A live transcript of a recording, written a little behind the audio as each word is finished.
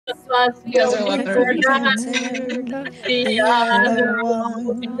us You guys are going leather. for that. The other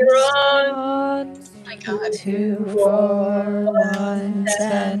one run. My God. 2 4 1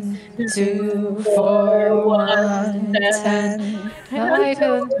 10. 2 4 1 10. I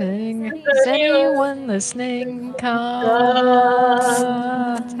don't think is anyone listening? Contact.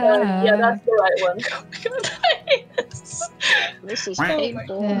 Yeah, that's the right one. Oh my God, Hiatus. This is Oh my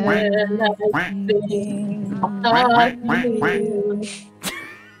painful. When I think of you,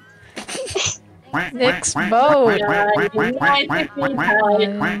 Nick's vote. united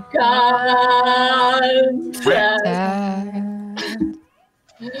behind contact.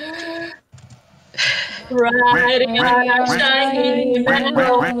 Riding on our shiny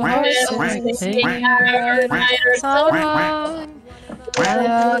metal horses, singing our rider song.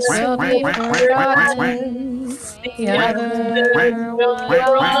 Us will be forgotten. The other will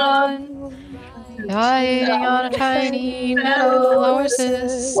run. Riding on tiny metal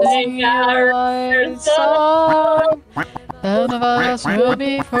horses, singing our song. None of us will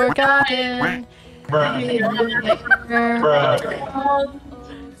be forgotten. Bruh.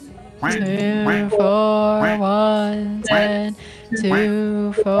 2 4 1 10.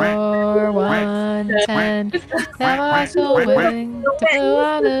 2 4 1 10. Now I still waiting to fill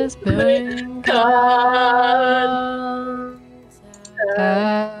out this building.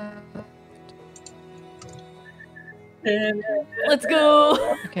 Let's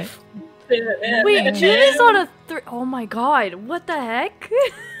go. Okay. Wait, June is on a oh my god, what the heck?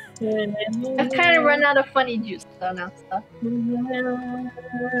 I've kind of run out of funny juice though now. So.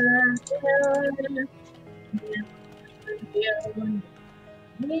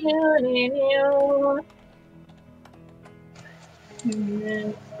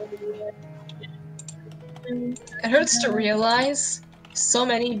 It hurts to realize so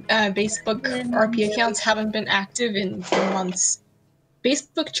many Basebook RP accounts haven't been active in months.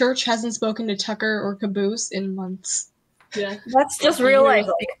 Basebook Church hasn't spoken to Tucker or Caboose in months. Yeah. That's just real life.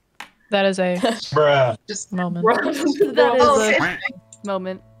 That is a Just moment. That is a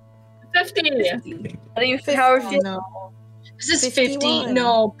moment. 50. How do you how oh, no. This is 50. 51.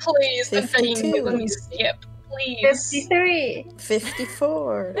 No, please. I'm begging 52. you. Let me skip. Please. 53.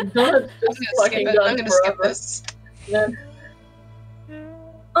 54. I'm gonna skip it. I'm gonna skip this.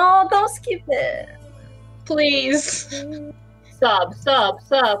 Oh, don't skip it. Please. Sub. Fry.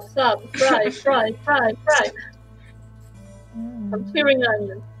 I'm cheering on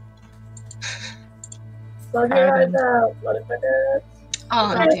you. Love your eyes out, motherfuckers.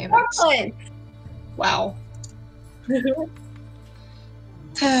 Oh, damn it. Wow.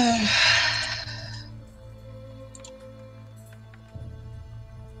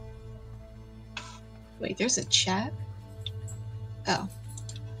 Wait, there's a chat? Oh.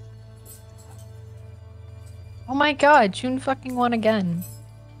 Oh my god, June fucking won again.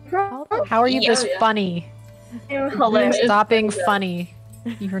 How are you this funny? Hilarious. Stop being funny.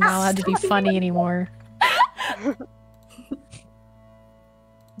 You're not allowed to be funny anymore.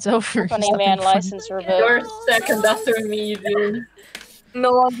 It's over. Funny Stop man being funny. license revoked. You're second after me, dude.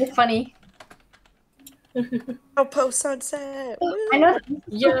 No longer funny. Oh, post sunset. I know this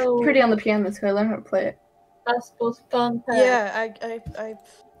Yo. is pretty on the piano, so I learned how to play it. That's supposed fun. Yeah, I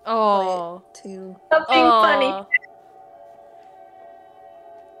Oh. play it too. Stop being funny.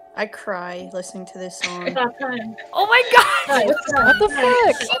 I cry listening to this song. Stop time. Oh my god! What the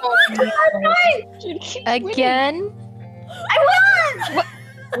fuck? Again? I won! What?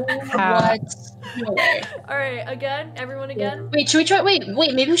 No way. Alright, again? Everyone again? Wait, should we try? Wait,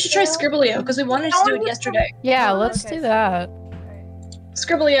 maybe we should try Scribblio, because we wanted to do it yesterday. Yeah, let's do that.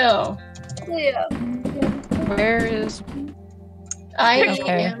 Scribblio. Yeah. Where is... I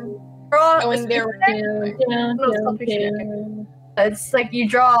Okay. am going there with you. No, it's not picture. It's like you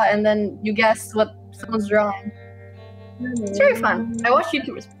draw and then you guess what someone's drawing. It's very fun. I watch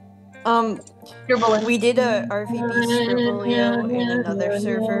YouTubers. Scribble. We did a RVB Scribblio in another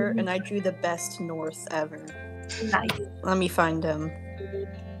server, and I drew the best north ever. Nice. Let me find him.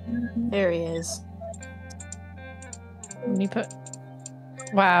 There he is. Let me put...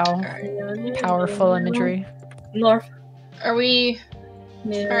 Wow. Powerful imagery. North. Are we?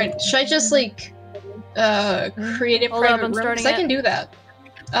 Alright, should I just like create a Hold up, private I'm room? starting 'Cause I it. can do that.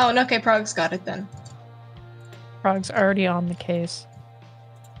 Oh, no, okay, Prog's got it then. Frog's already on the case.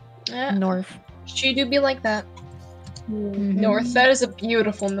 Yeah, North. she do be like that. Mhm. North, that is a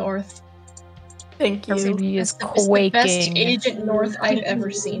beautiful North. Thank you. RVB is It's the best quaking. Agent North I've ever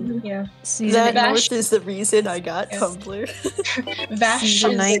seen. Yeah. Season, That Vash- north is the reason I got Yes. Tumblr. Vash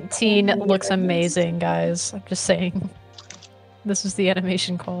season is 19 looks amazing, guys. I'm just saying. This is the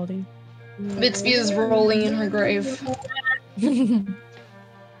animation quality. Bitsby is rolling in her grave.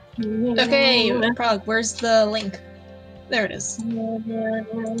 Okay, Prague, where's the link? There it is.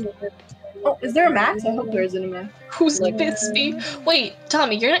 Oh, is there a max? I hope there isn't a max. Who's Bitsby? Wait,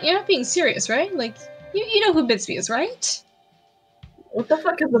 Tommy, you're not being serious, right? Like, you know who Bitsby is, right? What the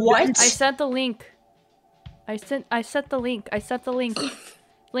fuck is the What? I sent the link. I sent the link. I sent the link.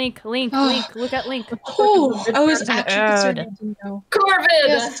 Link. Look at link. Oh, I was actually ad. concerned to know. Corvid!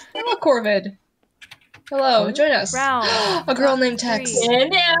 Yes, hello, Corvid. Hello, join us. Round. A girl named Tex. Three.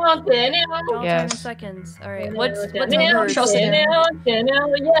 Stand down, stand Don't down. time in Yes. seconds. Alright, Stand what's down, the stand word? Trust stand him. down, stand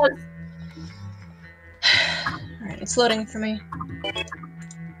down, yes. Alright, it's loading for me.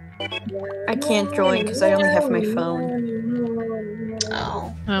 I can't join because I only have my phone.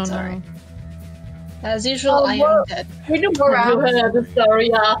 Oh, Oh sorry. no. As usual, I am dead. We do more You rounds. heard the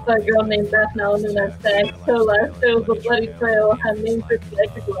story of a girl named Beth known as Tex. Her life fills a bloody trail. Her name is like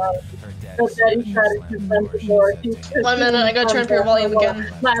a glove. Her daddy tried to confront the door. 1 minute, I gotta turn up your volume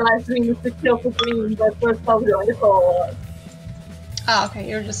again. My life's dream is to kill for green, but first I'll join the call. Ah, okay,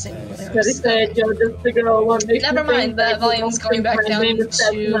 you're just singing the Daddy lyrics. said, you're just a girl. What makes Never you think mind, the that you volume's don't going think back my down name is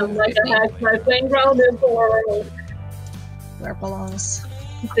Tex and I'm like a 50. hack, my playground is the world. Where it belongs.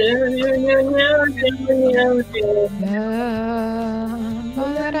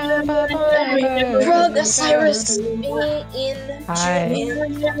 Prague Osiris in Hi.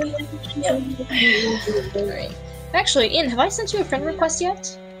 Alright. Actually, have I sent you a friend request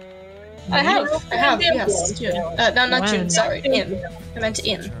yet? I have, yes, June. No, not June, When? sorry, in. I meant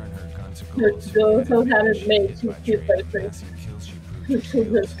in. Let's go, so had it made to keep my face.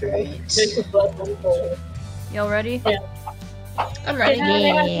 That's great. Make a blood one for Y'all ready? I'm ready.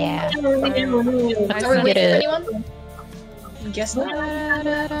 Yeah. Are we Get waiting for it. anyone? Guess not.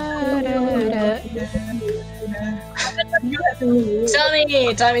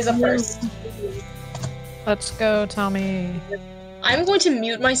 Tommy's up first. Let's go, Tommy. I'm going to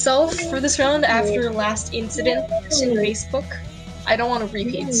mute myself for this round after last incident in Basebook. I don't want to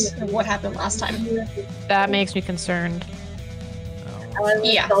repeat of what happened last time. That makes me concerned.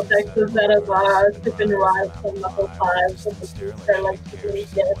 Yeah. South Texas at a bar, sipping rides from the whole time. So the dudes are like,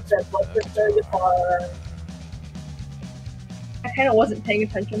 yes, that's what the third bar. I kind of wasn't paying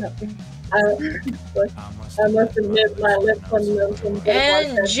attention at first. I must admit, my lips on them from the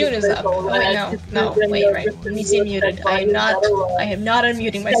And June is up. Oh, wait, no, wait, right. Let me see muted. I am not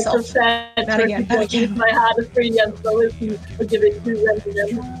unmuting myself. Not again, not again. My heart is free and so is he. I'll give it to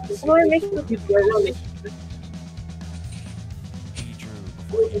them. Why make the people really?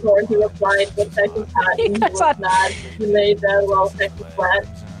 Before he replied with Texas hat, he was mad. He laid there while Texas flat,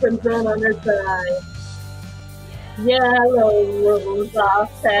 crimson on her side. Yellow rose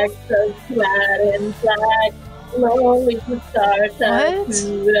off Texas, clad in black. Slowly to start to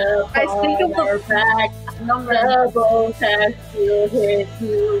the I think of her back. Double tax will hit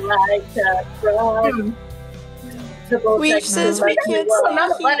you like a front. Double We tax says will we like can't you Well,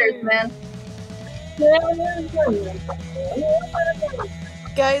 amount of letters, man.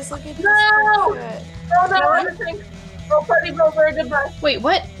 Guys, look at this. No! picture. Oh no, everything. Oh, party's over. Goodbye. Wait,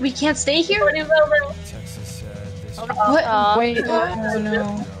 what? We can't stay here? Party's over. What? Wait. Oh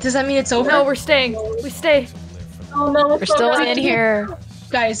no. Does that mean it's over? No, we're staying. We stay. Oh no, We're still in here.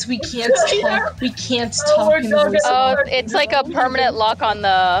 Guys, we can't talk. We can't talk we're in done. voice. Oh, it's like a permanent lock on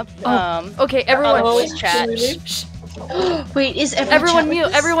the Okay, everyone. voice chat. Shh. Wait, is Everyone mute.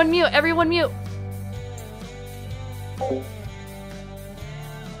 Everyone mute. Everyone mute.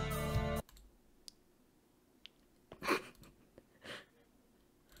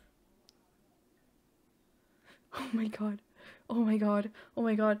 Oh my god. Oh my god. Oh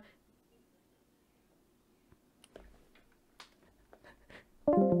my god.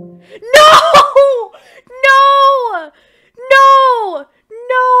 No! No! No!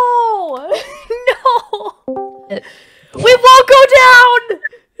 No! No! We won't go down!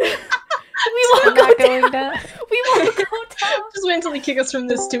 We won't go Going down! down. We won't go down! Just wait until they kick us from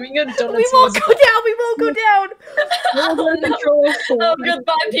this. Doing a donuts. We won't go down! We won't go down! Oh,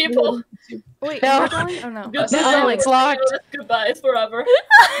 goodbye, people. Wait, No. we're going? Oh no. Goodbye. No, it's locked. Goodbye forever.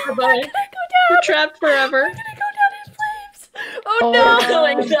 Goodbye. I'm gonna go down! We're trapped forever. I'm gonna go down in flames! Oh, Oh, no! We're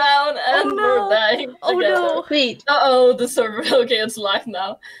going down and Oh, we're no. dying. Oh together. no! Wait, Uh-oh, the server. Okay, it's live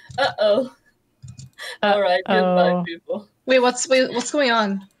now. Uh-oh. Alright, goodbye, Uh-oh. people. wait, what's going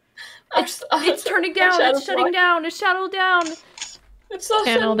on? It's turning down! It's shutting down! It's shadow down! It's so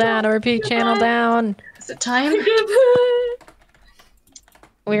Channel down. Repeat channel down. Is it time? Goodbye.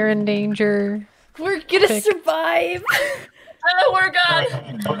 We're in danger. We're gonna Pick. survive! Oh, we're gone.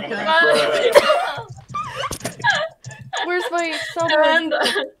 Goodbye. Where's my summer? And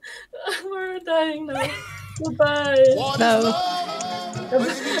we're dying now. Goodbye. No.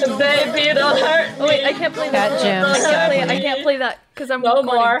 Baby, don't hurt me. Wait, I can't play Cat that. Jam, I sadly. can't play that because I'm No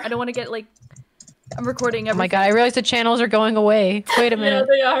recording. more. I don't want to get like. I'm recording Oh everything. my god, I realized the channels are going away. Wait a Yeah, minute.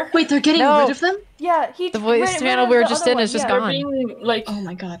 they are. Wait, they're getting No. rid of them? Yeah, he. The voice channel we were just in is just They're gone. being like, Oh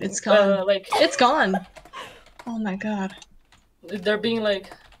my god, it's gone. like It's gone. Oh my god. they're being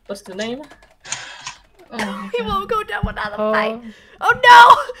like, what's the name? Oh my He god. won't go down without a Oh. fight. Oh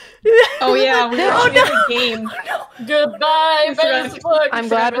no! Oh yeah, we actually have a game. Goodbye, Facebook. I'm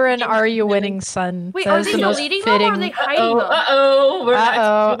glad we're in Are You Winning, Son? Wait, That are is they the most deleting them or are they fitting. hiding them? We're Uh-oh,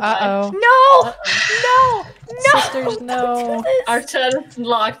 next. Goodbye. uh-oh. No! No! No! Sisters, no. Don't do this. Our chat is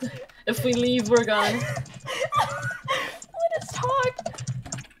locked. If we leave, we're gone. Let us talk.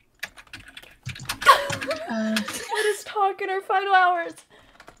 Let us talk in our final hours.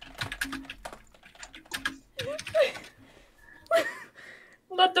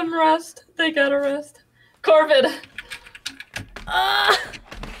 Let them rest. They gotta rest. Corvid.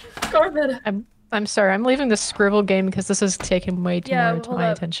 Corvid. I'm sorry, I'm leaving the scribble game because this is taking way too Yeah, much of hold my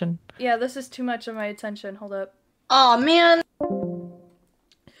up. attention. Yeah, this is too much of my attention. Hold up. Oh man. No!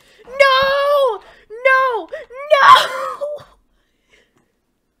 No! No!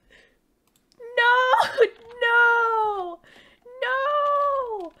 No! No!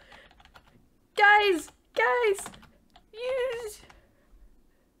 No! Guys!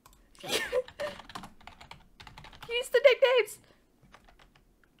 Use the nicknames!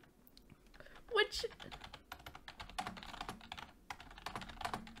 Which...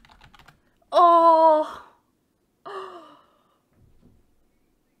 Oh!